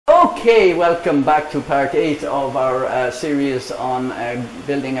Okay, welcome back to part 8 of our series on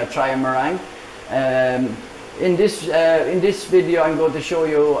building a trimaran. In this video I'm going to show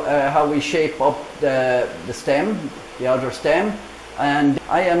you how we shape up the stem, the outer stem, and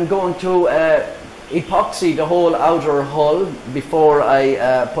I am going to epoxy the whole outer hull before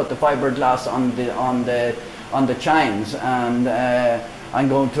I put the fiberglass on the chines, and I'm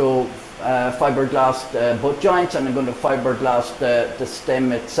going to fiberglass the butt joints, and I'm going to fiberglass the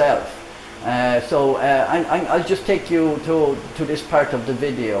stem itself. I'll just take you to this part of the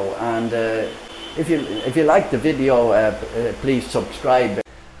video, and if you like the video, please subscribe.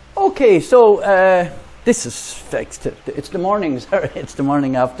 Okay, so this is fixed. It's the morning, sorry, it's the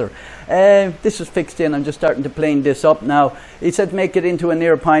morning after. This is fixed in. I'm just starting to plane this up now. He said make it into a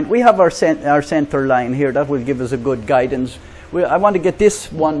near point. We have our center line here. That will give us a good guidance. I want to get this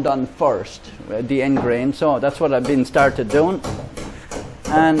one done first, the end grain, so that's what I've been started doing,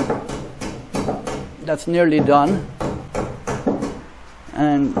 and that's nearly done.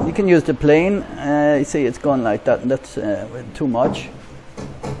 And you can use the plane. You see it's going like that, and that's too much.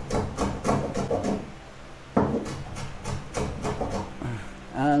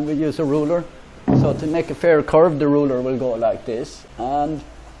 And we'll use a ruler. So to make a fair curve, the ruler will go like this, and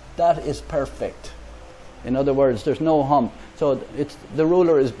that is perfect. In other words, there's no hump. So the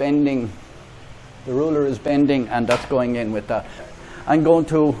ruler is bending. The ruler is bending, and that's going in with that. I'm going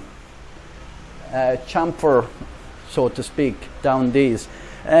to chamfer, so to speak, down these.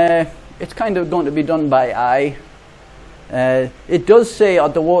 It's kind of going to be done by eye. It does say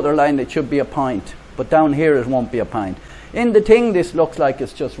at the waterline it should be a point, but down here it won't be a point. In the thing, this looks like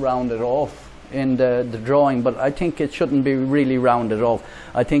it's just rounded off in the drawing, but I think it shouldn't be really rounded off.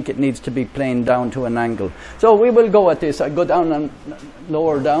 I think it needs to be planed down to an angle. So we will go at this. I go down and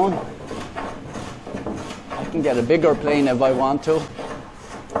lower down. I can get a bigger plane if I want to.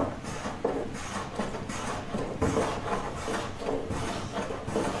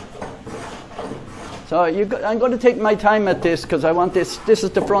 So I'm going to take my time at this, because I want this. This is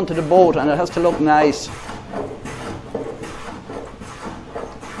the front of the boat, and it has to look nice.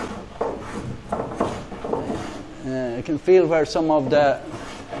 You can feel where some of the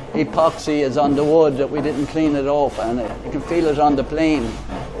epoxy is on the wood, that we didn't clean it off, and you can feel it on the plane.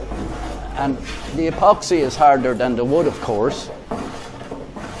 And the epoxy is harder than the wood, of course.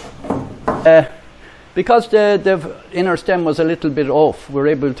 Because the inner stem was a little bit off, we're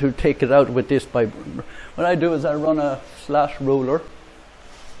able to take it out with this. What I do is I run a flat ruler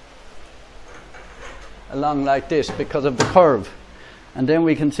along like this because of the curve. And then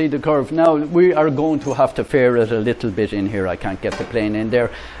we can see the curve. Now we are going to have to fair it a little bit in here. I can't get the plane in there,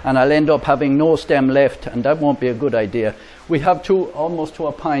 and I'll end up having no stem left, and that won't be a good idea. We have almost to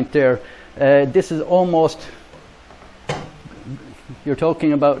a point there. This is almost, you're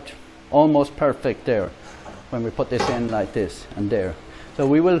talking about almost perfect there when we put this in like this and there. So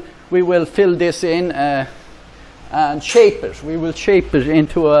we will fill this in and shape it. We will shape it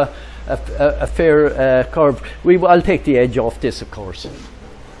into a fair curve. I'll take the edge off this, of course.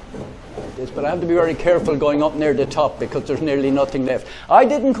 But I have to be very careful going up near the top, because there's nearly nothing left. I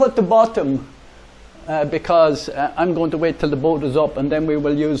didn't cut the bottom because I'm going to wait till the boat is up, and then we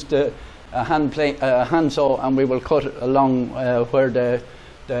will use the hand saw, and we will cut along where the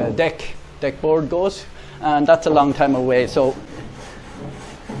deck board goes, and that's a long time away. So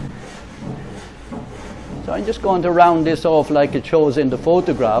I'm just going to round this off like it shows in the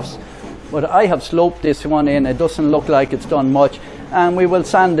photographs. But I have sloped this one in. It doesn't look like it's done much, and we will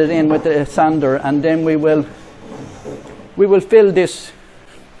sand it in with the sander, and then we will fill this.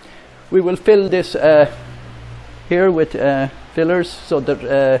 We will fill this here with fillers, so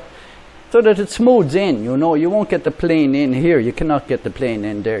that it smooths in. You know, you won't get the plane in here. You cannot get the plane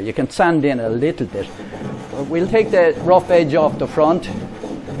in there. You can sand in a little bit. But we'll take the rough edge off the front,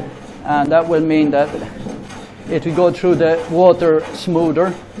 and that will mean that it will go through the water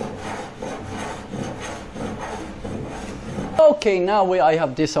smoother. Okay, now I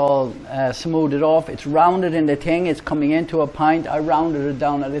have this all smoothed off. It's rounded in the thing. It's coming into a point. I rounded it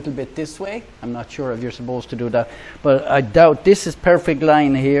down a little bit this way. I'm not sure if you're supposed to do that, but I doubt. This is perfect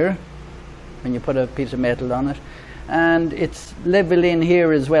line here when you put a piece of metal on it, and it's level in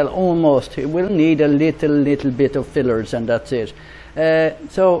here as well, almost. It will need a little bit of fillers, and that's it.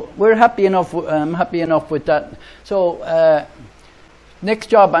 So we're happy enough. I'm happy enough with that. So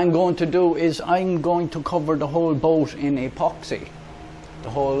next job I'm going to do is I'm going to cover the whole boat in epoxy, the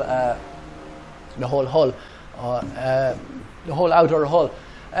whole hull, the whole outer hull,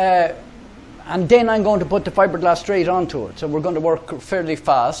 and then I'm going to put the fiberglass straight onto it. So we're going to work fairly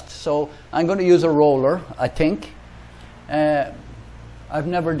fast. So I'm going to use a roller, I think. I've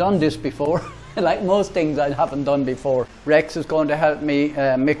never done this before. Like most things I haven't done before. Rex is going to help me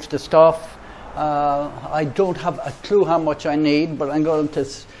mix the stuff. I don't have a clue how much I need, but I'm going to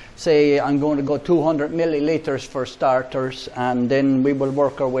say I'm going to go 200 milliliters for starters, and then we will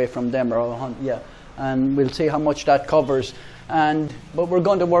work our way from them. And we'll see how much that covers. But we're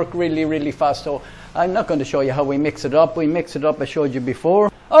going to work really, really fast. So I'm not going to show you how we mix it up. We mix it up, I showed you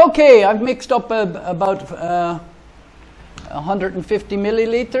before. Okay, I've mixed up about 150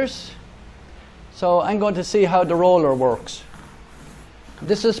 milliliters. So I'm going to see how the roller works.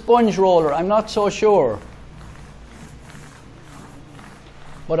 This is a sponge roller, I'm not so sure.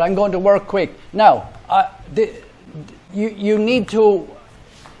 But I'm going to work quick. Now, you need to,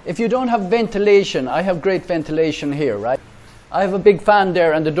 if you don't have ventilation, I have great ventilation here, right? I have a big fan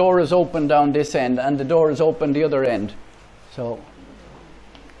there, and the door is open down this end, and the door is open the other end. So,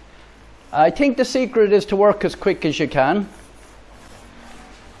 I think the secret is to work as quick as you can.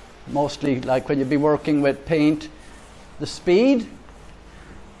 Mostly like when you be working with paint, the speed.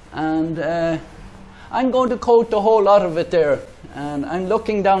 And I'm going to coat the whole lot of it there. And I'm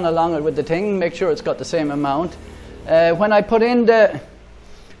looking down along it with the thing, make sure it's got the same amount. When I put in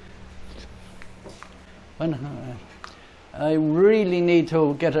I really need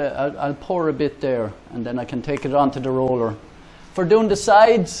to get I'll pour a bit there, and then I can take it onto the roller. For doing the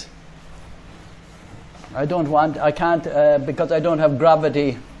sides, I can't because I don't have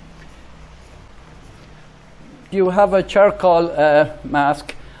gravity. You have a charcoal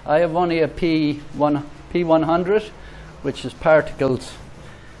mask. I have only a P100, which is particles,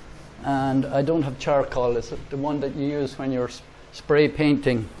 and I don't have charcoal. It's the one that you use when you're spray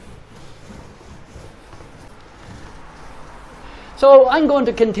painting. So I'm going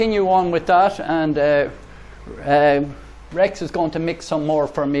to continue on with that, and Rex is going to mix some more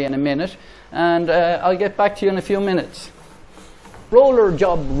for me in a minute, and I'll get back to you in a few minutes. Roller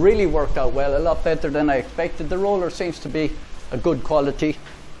job really worked out well, a lot better than I expected. The roller seems to be a good quality,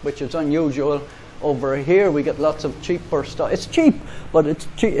 which is unusual. Over here we get lots of cheaper stuff. It's cheap, but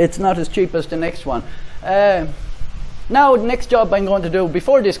it's not as cheap as the next one. Now the next job I'm going to do,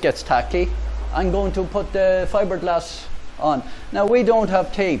 before this gets tacky, I'm going to put the fiberglass on. Now we don't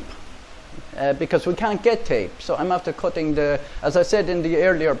have tape, because we can't get tape, so I'm after cutting as I said in the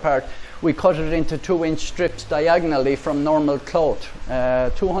earlier part, we cut it into 2-inch strips diagonally from normal cloth,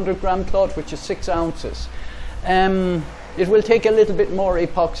 200 gram cloth, which is 6 ounces. It will take a little bit more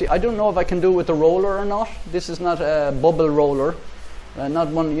epoxy. I don't know if I can do it with the roller or not. This is not a bubble roller, not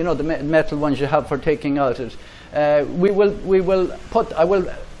one, you know, the metal ones you have for taking out it. I will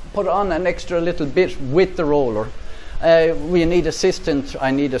put on an extra little bit with the roller. We need assistance. I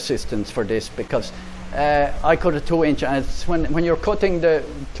need assistance for this, because I cut a 2-inch, and it's when you're cutting the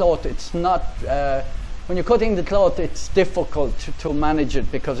cloth, it's not. When you're cutting the cloth, it's difficult to manage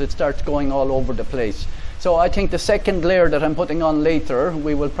it because it starts going all over the place. So I think the second layer that I'm putting on later,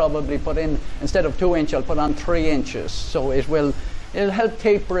 we will probably put in, instead of 2-inch, I'll put on 3 inches. So it'll help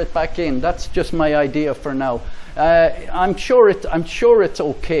taper it back in. That's just my idea for now. I'm sure it's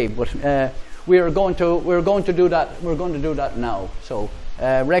okay, but we're going to do that. We're going to do that now. So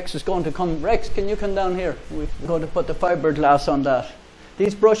Rex is going to come. Rex, can you come down here? We're going to put the fiberglass on that.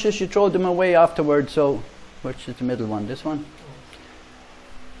 These brushes, you throw them away afterwards. So which is the middle one? This one.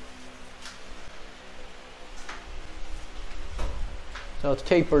 So it's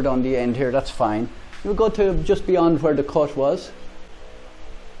tapered on the end here. That's fine. We'll go to just beyond where the cut was.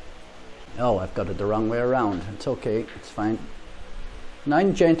 Oh, I've got it the wrong way around. It's okay. It's fine. Now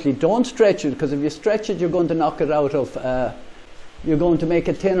gently. Don't stretch it, because if you stretch it, you're going to knock it out of. You're going to make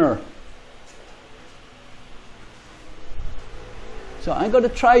it thinner. So I'm going to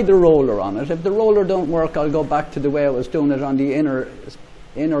try the roller on it. If the roller don't work, I'll go back to the way I was doing it on the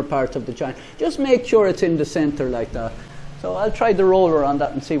inner part of the china. Just make sure it's in the center like that. So I'll try the roller on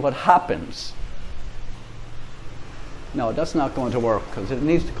that and see what happens. No, that's not going to work, because it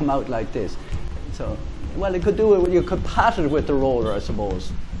needs to come out like this. So, well, you could pat it with the roller, I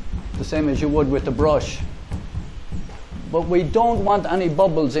suppose, the same as you would with the brush. But we don't want any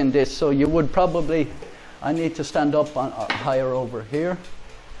bubbles in this, so you would probably, I need to stand up higher over here.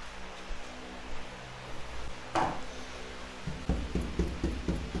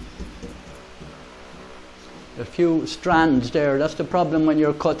 A few strands there. That's the problem when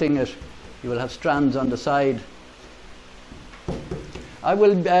you're cutting it. You will have strands on the side. I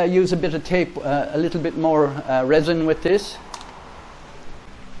will use a bit of tape, a little bit more resin with this.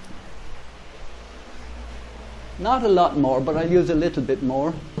 Not a lot more, but I'll use a little bit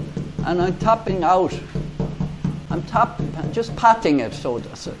more. And I'm tapping out. Just patting it. So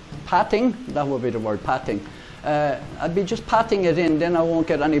patting, that would be the word, patting. I'd be just patting it in, then I won't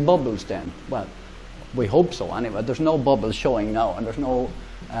get any bubbles then. Well, we hope so anyway. There's no bubbles showing now, and there's no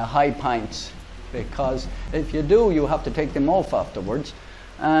high pints, because if you do, you have to take them off afterwards.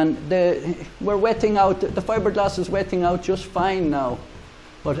 And we're wetting out, the fiberglass is wetting out just fine now.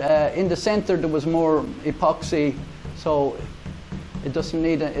 But in the center there was more epoxy, so it doesn't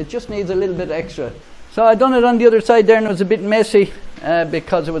need, it just needs a little bit extra. So I done it on the other side there, and it was a bit messy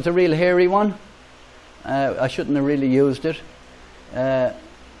because it was a real hairy one. I shouldn't have really used it. And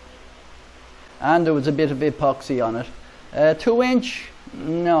there was a bit of epoxy on it. 2 inch,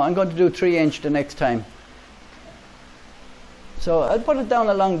 no, I'm going to do 3 inch the next time. So I'll put it down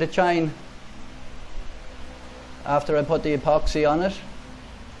along the chine after I put the epoxy on it.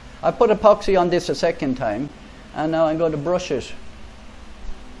 I put epoxy on this a second time, and now I'm going to brush it.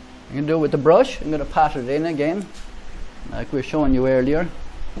 I'm going to do it with the brush. I'm going to pat it in again, like we were showing you earlier.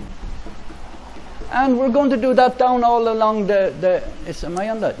 And we're going to do that down all along am I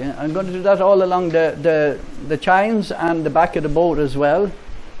on that? Yeah. I'm going to do that all along the chines and the back of the boat as well.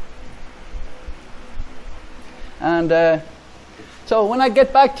 And so when I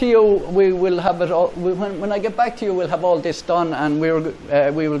get back to you, we will have it all. When I get back to you, we'll have all this done, and we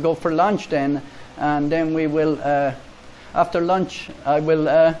will go for lunch then, and then we will. After lunch, I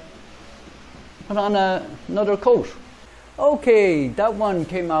will put on another coat. Okay, that one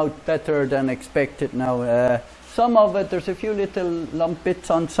came out better than expected now. Some of it, there's a few little lump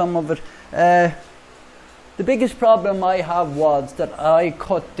bits on some of it. The biggest problem I have was that I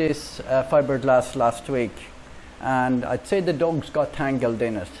cut this fiberglass last week, and I'd say the dogs got tangled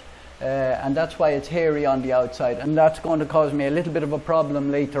in it. And that's why it's hairy on the outside, and that's going to cause me a little bit of a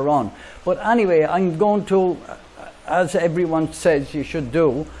problem later on. But anyway, I'm going to, as everyone says you should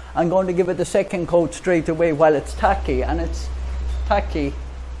do, I'm going to give it the second coat straight away while it's tacky, and it's tacky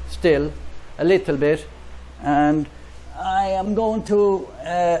still a little bit. And I am going to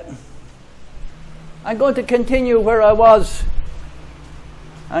continue where I was.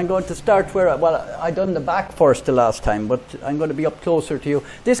 I'm going to start where I done the back first the last time, but I'm going to be up closer to you.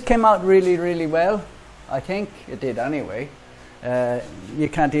 This came out really, really well. I think it did anyway. You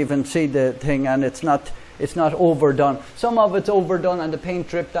can't even see the thing, and it's not overdone. Some of it's overdone and the paint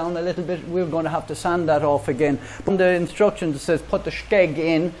dripped down a little bit. We're going to have to sand that off again. From the instructions it says put the skeg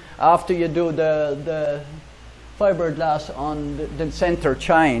in after you do the fiberglass on the center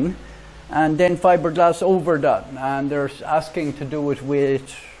chine, and then fiberglass over that. And they're asking to do it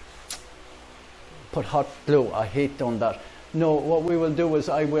with, put hot glue. I hate doing that. No, what we will do is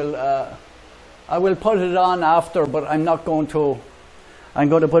I will put it on after, but I'm not going to. I'm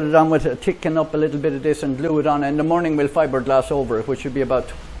going to put it on with thickening up a little bit of this and glue it on. In the morning we'll fiberglass over it, which should be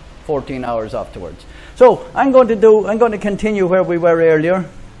about 14 hours afterwards. So I'm going to continue where we were earlier,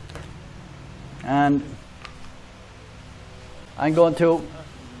 and I'm going to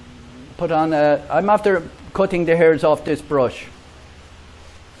put on I'm after cutting the hairs off this brush.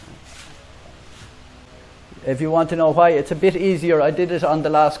 If you want to know why, it's a bit easier. I did it on the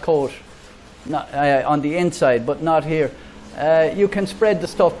last coat, not on the inside, but not here. You can spread the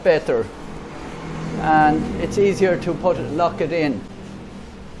stuff better, and it's easier to lock it in.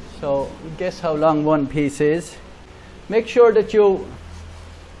 So guess how long one piece is. Make sure that you,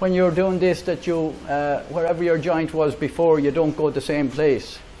 when you're doing this, that you wherever your joint was before, you don't go the same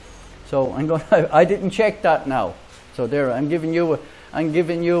place. So I didn't check that now. So there, I'm giving you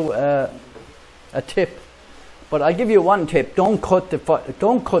a tip. But I'll give you one tip: don't cut the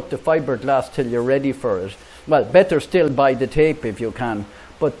fiberglass till you're ready for it. Well, better still buy the tape if you can,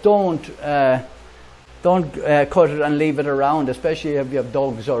 but don't cut it and leave it around, especially if you have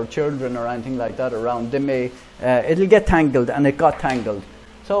dogs or children or anything like that around. They may it'll get tangled, and it got tangled.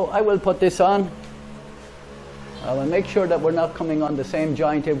 So I will put this on. I will make sure that we're not coming on the same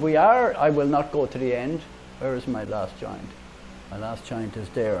joint. If we are, I will not go to the end. Where is my last joint? My last joint is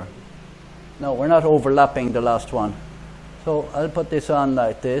there. No, we're not overlapping the last one. So I'll put this on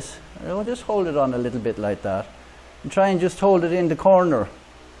like this. I'll just hold it on a little bit like that, and try and just hold it in the corner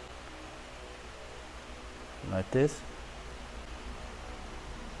like this.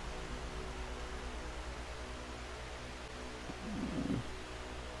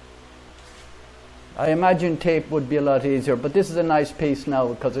 I imagine tape would be a lot easier, but this is a nice piece now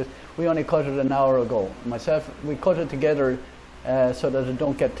because we only cut it an hour ago. We cut it together so that it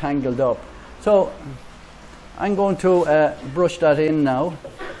don't get tangled up. So I'm going to brush that in now.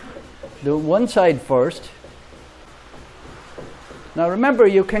 Do one side first. Now remember,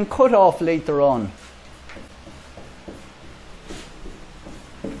 you can cut off later on.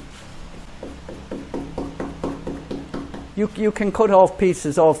 You can cut off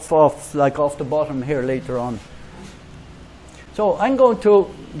pieces off the bottom here later on. So I'm going to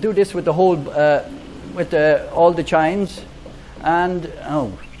do this with the whole, with all the chines, and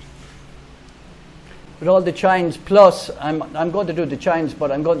with all the chines, plus I'm going to do the chines,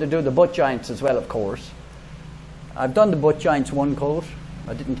 but I'm going to do the butt joints as well, of course. I've done the butt joints one coat.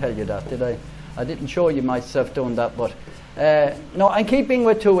 I didn't tell you that, did I? I didn't show you myself doing that, but no, I'm keeping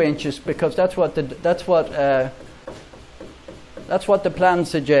with 2 inches because that's what the plan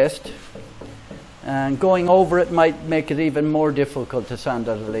suggests. And going over it might make it even more difficult to sand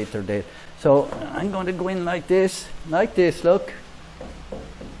at a later date. So I'm going to go in like this, look.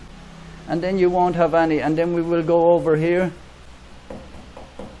 And then you won't have any, and then we will go over here.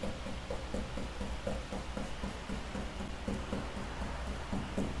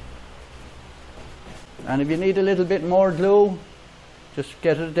 And if you need a little bit more glue, just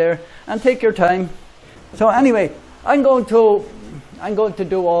get it there and take your time. So anyway, I'm going to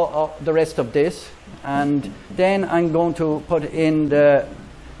do all the rest of this, and then I'm going to put in the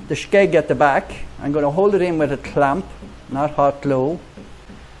skeg at the back. I'm going to hold it in with a clamp, not hot glue.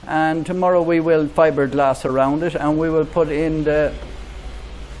 And tomorrow we will fiberglass around it, and we will put in the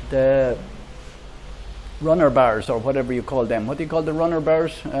runner bars, or whatever you call them. What do you call the runner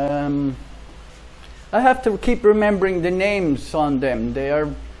bars? I have to keep remembering the names on them.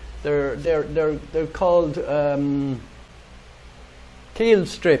 They're called keel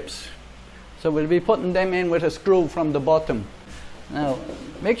strips. So we'll be putting them in with a screw from the bottom. Now,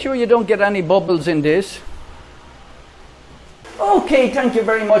 make sure you don't get any bubbles in this. Okay, thank you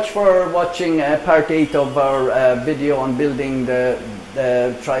very much for watching part 8 of our video on building the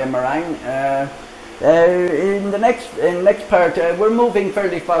Trimaran. In the next part, we're moving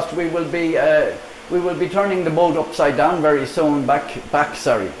fairly fast. We will be turning the boat upside down very soon.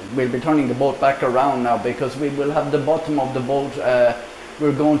 We'll be turning the boat back around now, because we will have the bottom of the boat.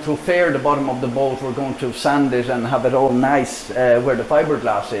 We're going to fair the bottom of the boat. We're going to sand it and have it all nice where the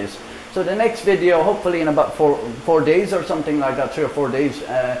fiberglass is. So the next video, hopefully in about four days or something like that, 3 or 4 days,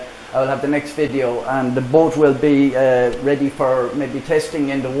 I will have the next video, and the boat will be ready for maybe testing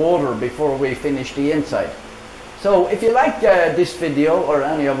in the water before we finish the inside. So if you like this video or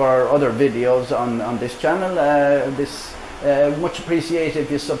any of our other videos on this channel, much appreciated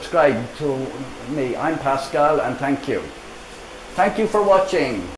if you subscribe to me. I'm Pascal, and thank you. Thank you for watching.